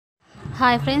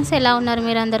Hi friends, ఎలా ఉన్నారు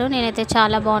మీరందరూ? నేనైతే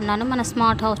చాలా బాగున్నాను. మన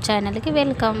స్మార్ట్ హౌస్ ఛానల్కి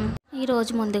వెల్కమ్.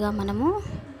 ఈరోజు ముందుగా మనము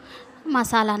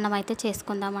మసాలా అన్నం అయితే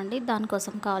చేసుకుందామండి.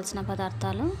 దానికోసం కావాల్సిన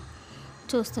పదార్థాలు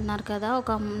చూస్తున్నారు కదా.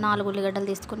 ఒక 4 ఉల్లిగడ్డలు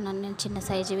తీసుకున్నాను నేను, చిన్న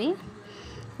సైజువి.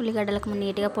 ఉల్లిగడ్డలకు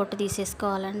నీట్గా పొట్టు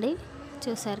తీసేసుకోవాలండి.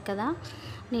 చూసారు కదా,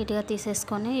 నీట్గా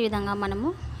తీసేసుకొని ఈ విధంగా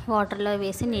మనము వాటర్లో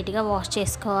వేసి నీట్గా వాష్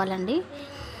చేసుకోవాలండి.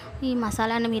 ఈ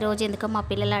మసాలాను ఈరోజు ఎందుకో మా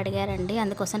పిల్లలు అడిగారండి,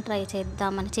 అందుకోసం ట్రై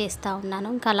చేద్దామని చేస్తూ ఉన్నాను.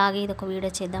 ఇంకా అలాగే ఇది ఒక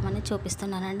వీడియో చేద్దామని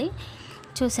చూపిస్తున్నానండి.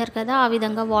 చూసారు కదా, ఆ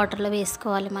విధంగా వాటర్లో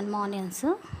వేసుకోవాలి మనం ఆనియన్స్.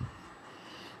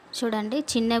 చూడండి,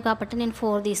 చిన్నవి కాబట్టి నేను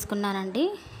 4 తీసుకున్నానండి.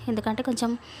 ఎందుకంటే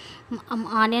కొంచెం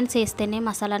ఆనియన్స్ వేస్తేనే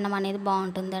మసాలా అన్నం అనేది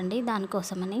బాగుంటుందండి,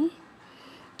 దానికోసమని.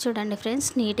 చూడండి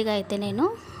ఫ్రెండ్స్, నీట్గా అయితే నేను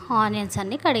ఆనియన్స్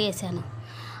అన్నీ కడిగేసాను.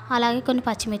 అలాగే కొన్ని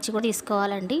పచ్చిమిర్చి కూడా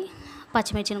తీసుకోవాలండి.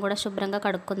 పచ్చిమిర్చిని కూడా శుభ్రంగా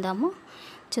కడుక్కుందాము.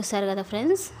 చూసారు కదా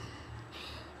ఫ్రెండ్స్,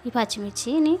 ఈ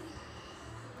పచ్చిమిర్చిని.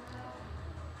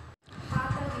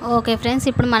 ఓకే ఫ్రెండ్స్,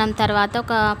 ఇప్పుడు మనం తర్వాత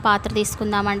ఒక పాత్ర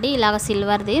తీసుకుందామండి. ఇలాగ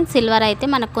సిల్వర్ది. సిల్వర్ అయితే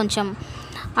మనకు కొంచెం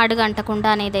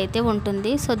అడుగంటకుండా అనేది అయితే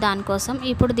ఉంటుంది. సో దానికోసం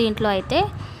ఇప్పుడు దీంట్లో అయితే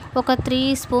ఒక 3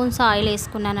 స్పూన్స్ ఆయిల్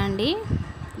వేసుకున్నానండి.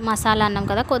 మసాలా అన్నం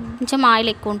కదా, కొంచెం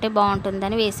ఆయిల్ ఎక్కువ ఉంటే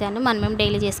బాగుంటుందని వేసాను. మనం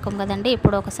డైలీ చేసుకోం కదండి,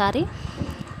 ఎప్పుడో ఒకసారి.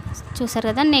 చూసారు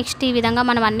కదా, నెక్స్ట్ ఈ విధంగా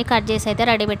మనం అన్నీ కట్ చేసి అయితే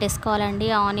రెడీ పెట్టేసుకోవాలండి.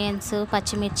 ఆనియన్స్,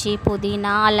 పచ్చిమిర్చి,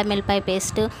 పుదీనా, అల్లం వెల్లిపాయ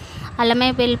పేస్ట్. అల్లం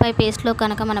వెల్లిపాయ పేస్ట్లో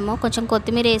కనుక మనము కొంచెం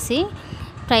కొత్తిమీర వేసి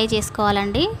ఫ్రై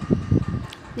చేసుకోవాలండి.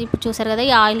 ఇప్పుడు చూసారు కదా,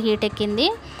 ఈ ఆయిల్ హీట్ ఎక్కింది.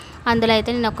 అందులో అయితే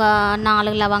నేను ఒక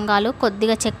 4 లవంగాలు,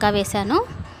 కొద్దిగా చెక్క వేసాను.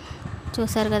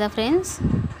 చూసారు కదా ఫ్రెండ్స్,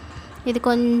 ఇది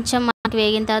కొంచెం మనకి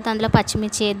వేగిన తర్వాత అందులో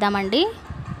పచ్చిమిర్చి వేద్దామండి.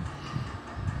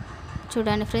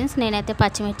 చూడండి ఫ్రెండ్స్, నేనైతే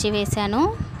పచ్చిమిర్చి వేసాను.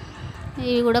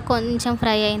 ఇవి కూడా కొంచెం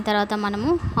ఫ్రై అయిన తర్వాత మనము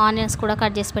ఆనియన్స్ కూడా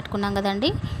కట్ చేసి పెట్టుకున్నాం కదండి,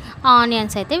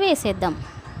 ఆనియన్స్ అయితే వేసేద్దాం.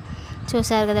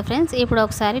 చూసారు కదా ఫ్రెండ్స్, ఇప్పుడు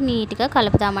ఒకసారి నీట్గా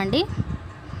కలుపుదామండి.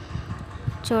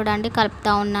 చూడండి,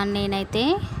 కలుపుతూ ఉన్నాను నేనైతే.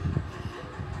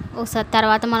 ఒకసారి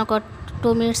తర్వాత మనకు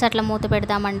 2 మినిట్స్ అట్లా మూత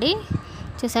పెడదామండి.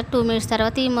 చూసారు, 2 మినిట్స్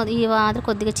తర్వాత ఈ మాత్రం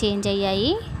కొద్దిగా చేంజ్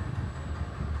అయ్యాయి.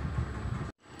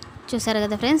 చూసారు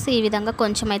కదా ఫ్రెండ్స్, ఈ విధంగా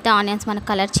కొంచెం అయితే ఆనియన్స్ మనకు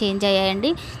కలర్ చేంజ్ అయ్యాయండి.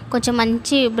 కొంచెం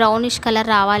మంచి బ్రౌనిష్ కలర్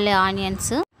రావాలి ఆనియన్స్.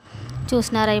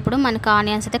 చూసినారా, ఇప్పుడు మనకు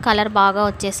ఆనియన్స్ అయితే కలర్ బాగా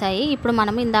వచ్చేసాయి. ఇప్పుడు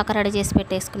మనం ఇందాక రెడీ చేసి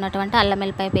పెట్టేసుకున్నటువంటి అల్లం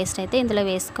వెల్లిపాయ పేస్ట్ అయితే ఇందులో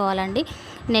వేసుకోవాలండి.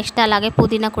 నెక్స్ట్ అలాగే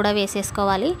పుదీనా కూడా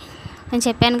వేసేసుకోవాలి. నేను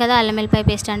చెప్పాను కదా అల్లం వెల్లిపాయ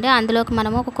పేస్ట్ అండి, అందులోకి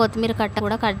మనము ఒక కొత్తిమీర కట్ట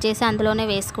కూడా కట్ చేసి అందులోనే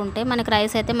వేసుకుంటే మనకు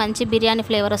రైస్ అయితే మంచి బిర్యానీ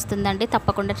ఫ్లేవర్ వస్తుందండి.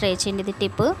 తప్పకుండా ట్రై చేయండి, ఇది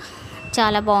టిప్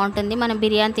చాలా బాగుంటుంది. మనం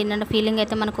బిర్యానీ తిన్న ఫీలింగ్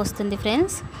అయితే మనకు వస్తుంది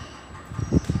ఫ్రెండ్స్.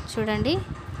 చూడండి,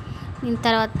 దీని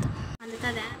తర్వాత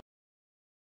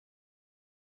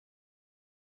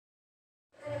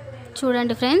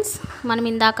చూడండి ఫ్రెండ్స్, మనం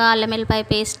ఇందాక అల్లం వెల్లిపాయ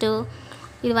పేస్ట్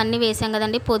ఇవన్నీ వేసాం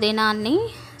కదండి, పుదీనా అన్నీ.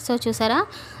 సో చూసారా,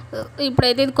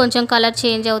 ఇప్పుడైతే ఇది కొంచెం కలర్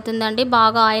చేంజ్ అవుతుందండి.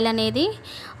 బాగా ఆయిల్ అనేది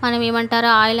మనం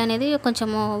ఏమంటారో ఆయిల్ అనేది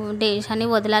కొంచెము డేస్ అని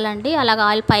వదలాలండి. అలాగ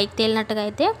ఆయిల్ పైకి తేలినట్టుగా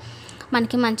అయితే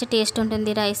మనకి మంచి టేస్ట్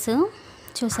ఉంటుంది రైస్.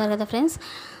 చూసారు కదా ఫ్రెండ్స్,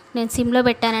 నేను సిమ్లో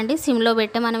పెట్టానండి. సిమ్లో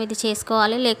పెట్టి మనం ఇది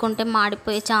చేసుకోవాలి, లేకుంటే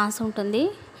మాడిపోయే ఛాన్స్ ఉంటుంది.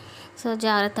 సో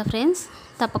జాగ్రత్త ఫ్రెండ్స్,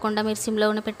 తప్పకుండా మీరు సిమ్లో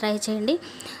పెట్టి ట్రై చేయండి.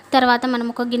 తర్వాత మనం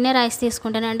ఒక గిన్నె రైస్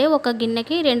తీసుకుంటానండి. ఒక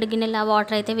గిన్నెకి 2 గిన్నెల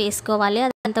వాటర్ అయితే వేసుకోవాలి.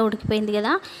 అదంతా ఉడికిపోయింది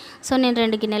కదా, సో నేను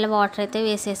 2 గిన్నెల వాటర్ అయితే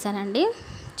వేసేసానండి.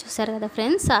 చూసారు కదా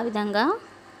ఫ్రెండ్స్, ఆ విధంగా.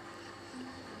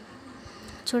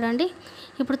 చూడండి,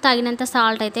 ఇప్పుడు తగినంత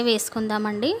సాల్ట్ అయితే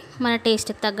వేసుకుందామండి, మన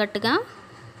టేస్ట్కి తగ్గట్టుగా.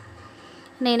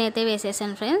 నేనైతే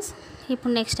వేసేసాను ఫ్రెండ్స్.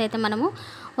 ఇప్పుడు నెక్స్ట్ అయితే మనము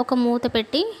ఒక మూత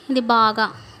పెట్టి ఇది బాగా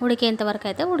ఉడికేంత వరకు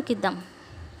అయితే ఉడికిద్దాం.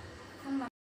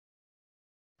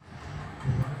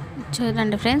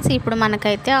 చూడండి ఫ్రెండ్స్, ఇప్పుడు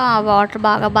మనకైతే ఆ వాటర్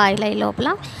బాగా బాయిల్ అయ్యే లోపల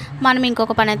మనం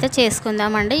ఇంకొక పని అయితే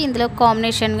చేసుకుందామండి. ఇందులో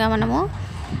కాంబినేషన్గా మనము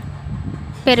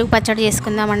పెరుగు పచ్చడి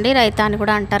చేసుకుందామండి. రైతా అని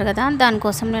కూడా అంటారు కదా,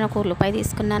 దానికోసం నేను ఒక ఉల్లిపాయ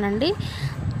తీసుకున్నానండి.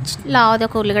 లావుది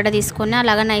ఒక ఉల్లిగడ్డ తీసుకుని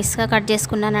అలాగా నైస్గా కట్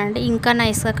చేసుకున్నానండి. ఇంకా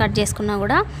నైస్గా కట్ చేసుకున్నా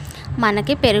కూడా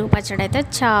మనకి పెరుగు పచ్చడి అయితే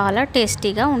చాలా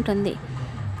టేస్టీగా ఉంటుంది.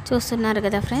 చూస్తున్నారు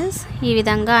కదా ఫ్రెండ్స్, ఈ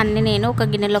విధంగా అన్నీ నేను ఒక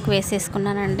గిన్నెలోకి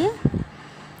వేసేసుకున్నానండి.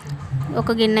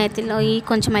 ఒక గిన్నె అయితే ఈ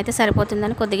కొంచెం అయితే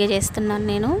సరిపోతుందని కొద్దిగా చేస్తున్నాను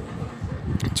నేను.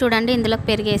 చూడండి, ఇందులో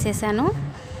పెరుగు వేసేసాను.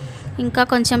 ఇంకా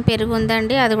కొంచెం పెరుగు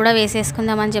ఉందండి, అది కూడా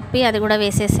వేసేసుకుందామని చెప్పి అది కూడా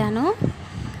వేసేసాను.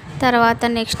 తర్వాత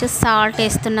నెక్స్ట్ సాల్ట్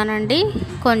వేస్తున్నానండి,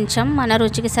 కొంచెం మన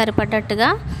రుచికి సరిపడ్డట్టుగా,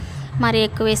 మరి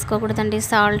ఎక్కువ వేసుకోకూడదండి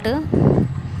సాల్ట్.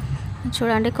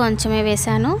 చూడండి, కొంచెమే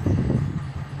వేసాను.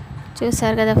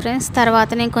 చూసారు కదా ఫ్రెండ్స్, తర్వాత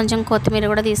నేను కొంచెం కొత్తిమీర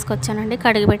కూడా తీసుకొచ్చానండి,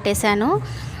 కడిగి పెట్టేశాను.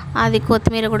 అది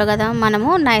కొత్తిమీర కూడా కదా మనము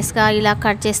నైస్గా ఇలా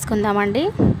కట్ చేసుకుందామండి.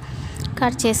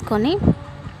 కట్ చేసుకొని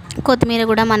కొత్తిమీర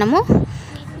కూడా మనము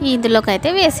ఇందులోకి అయితే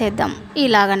వేసేద్దాం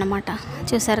ఇలాగనమాట.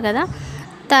 చూసారు కదా,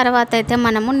 తర్వాత అయితే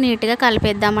మనము నీట్గా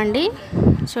కలిపేద్దామండి.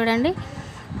 చూడండి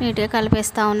నీట్గా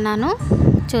కలిపేస్తూ ఉన్నాను.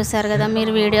 చూసారు కదా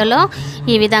మీరు వీడియోలో.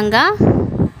 ఈ విధంగా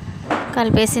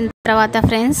కలిపేసిన తర్వాత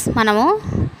ఫ్రెండ్స్ మనము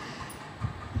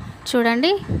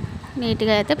చూడండి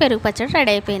నీట్గా అయితే పెరుగు పచ్చడి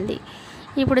రెడీ అయిపోయింది.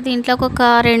 ఇప్పుడు దీంట్లోకి ఒక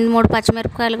 2-3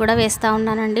 పచ్చిమిరపకాయలు కూడా వేస్తూ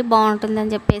ఉన్నానండి,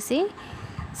 బాగుంటుందని చెప్పేసి.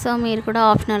 సో మీరు కూడా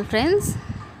ఆప్షనల్ ఫ్రెండ్స్.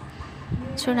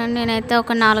 చూడండి నేనైతే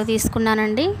ఒక 4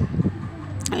 తీసుకున్నానండి.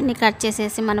 ఇన్ని కట్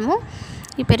చేసేసి మనము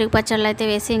ఈ పెరుగు పచ్చళ్ళు అయితే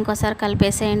వేసి ఇంకోసారి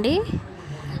కలిపేసేయండి.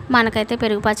 మనకైతే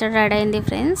పెరుగు పచ్చడి రెడీ అయింది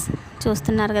ఫ్రెండ్స్,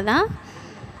 చూస్తున్నారు కదా.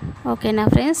 ఓకేనా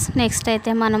ఫ్రెండ్స్. నెక్స్ట్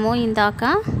అయితే మనము ఇందాక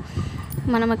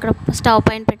మనం ఇక్కడ స్టవ్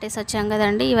పైన పెట్టేసి వచ్చాం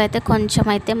కదండి. ఇవైతే కొంచెం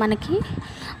అయితే మనకి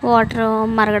వాటర్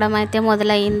మరగడం అయితే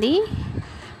మొదలయ్యింది,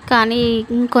 కానీ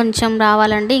ఇంకొంచెం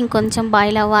రావాలండి, ఇంకొంచెం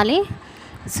బాయిల్ అవ్వాలి.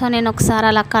 సో నేను ఒకసారి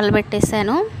అలా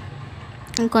కలబెట్టేసాను.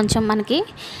 ఇంకొంచెం మనకి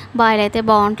బాయిల్ అయితే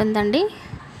బాగుంటుందండి.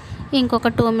 ఇంకొక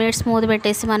 2 మినిట్స్ మూత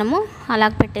పెట్టేసి మనము అలా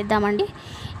పెట్టేద్దామండి.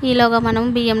 ఈలోగా మనం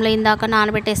బియ్యంలో ఇందాక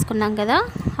నానబెట్టేసుకున్నాం కదా,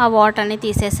 ఆ వాటర్ అన్ని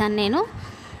తీసేసాను నేను.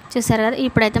 చూసారు కదా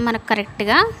ఇప్పుడైతే మనకు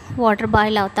కరెక్ట్గా వాటర్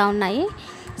బాయిల్ అవుతూ ఉన్నాయి.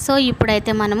 సో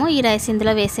ఇప్పుడైతే మనము ఈ రైస్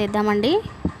ఇందులో వేసేద్దామండి.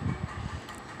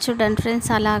 చూడండి ఫ్రెండ్స్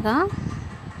అలాగా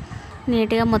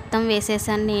నీట్గా మొత్తం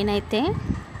వేసేసాను నేనైతే.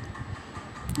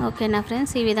 ఓకేనా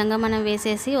ఫ్రెండ్స్. ఈ విధంగా మనం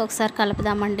వేసేసి ఒకసారి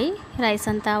కలుపుదామండి రైస్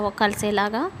అంతా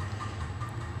కలిసేలాగా.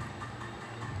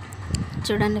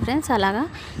 చూడండి ఫ్రెండ్స్ అలాగా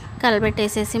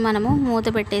కలబెట్టేసేసి మనము మూత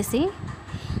పెట్టేసి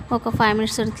ఒక 5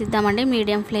 మినిట్స్ ఉడికిద్దామండి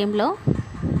మీడియం ఫ్లేమ్లో.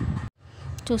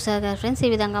 చూసారు కదా ఫ్రెండ్స్, ఈ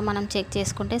విధంగా మనం చెక్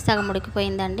చేసుకుంటే సగం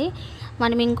ఉడికిపోయిందండి.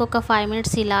 మనం ఇంకొక 5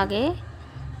 మినిట్స్ ఇలాగే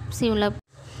సిమ్లో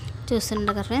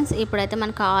చూస్తుండగా కదా ఫ్రెండ్స్. ఇప్పుడైతే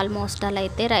మనకు ఆల్మోస్ట్ అలా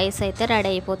అయితే రైస్ అయితే రెడీ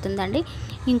అయిపోతుందండి.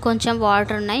 ఇంకొంచెం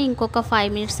వాటర్ ఉన్నాయి, ఇంకొక 5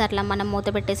 మినిట్స్ అట్లా మనం మూత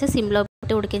పెట్టేసి సిమ్లో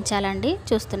పెట్టి ఉడికించాలండి.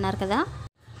 చూస్తున్నారు కదా.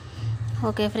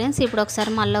 ఓకే ఫ్రెండ్స్, ఇప్పుడు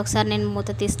మళ్ళీ ఒకసారి నేను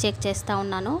మూత తీసి చెక్ చేస్తూ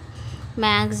ఉన్నాను.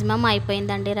 మ్యాక్సిమం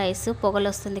అయిపోయిందండి రైస్, పొగలు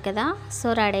వస్తుంది కదా. So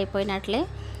ready అయిపోయినట్లే.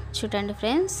 చూడండి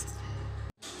ఫ్రెండ్స్,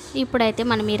 ఇప్పుడైతే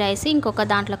మనం ఈ రైస్ ఇంకొక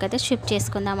దాంట్లోకి అయితే షిఫ్ట్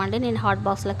చేసుకుందామండి. నేను హాట్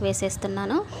బాక్స్లోకి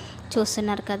వేసేస్తున్నాను.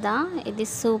 చూస్తున్నారు కదా, ఇది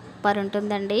సూపర్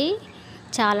ఉంటుందండి,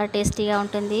 చాలా టేస్టీగా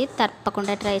ఉంటుంది.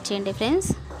 తప్పకుండా ట్రై చేయండి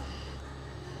ఫ్రెండ్స్.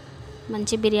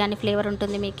 మంచి బిర్యానీ ఫ్లేవర్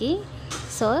ఉంటుంది మీకు.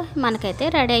 సో మనకైతే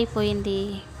రెడీ అయిపోయింది.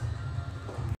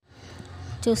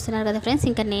 చూస్తున్నారు కదా ఫ్రెండ్స్,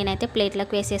 ఇంకా నేనైతే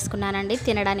ప్లేట్లోకి వేసేసుకున్నానండి,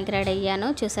 తినడానికి రెడీ అయ్యాను.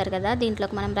 చూసారు కదా,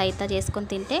 దీంట్లోకి మనం రైతా చేసుకొని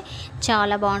తింటే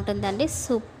చాలా బాగుంటుందండి,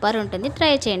 సూపర్ ఉంటుంది.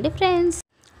 ట్రై చేయండి ఫ్రెండ్స్.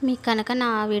 మీకు కనుక నా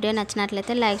వీడియో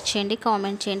నచ్చినట్లయితే లైక్ చేయండి,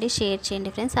 కామెంట్ చేయండి, షేర్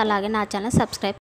చేయండి ఫ్రెండ్స్. అలాగే నా ఛానల్ సబ్స్క్రైబ్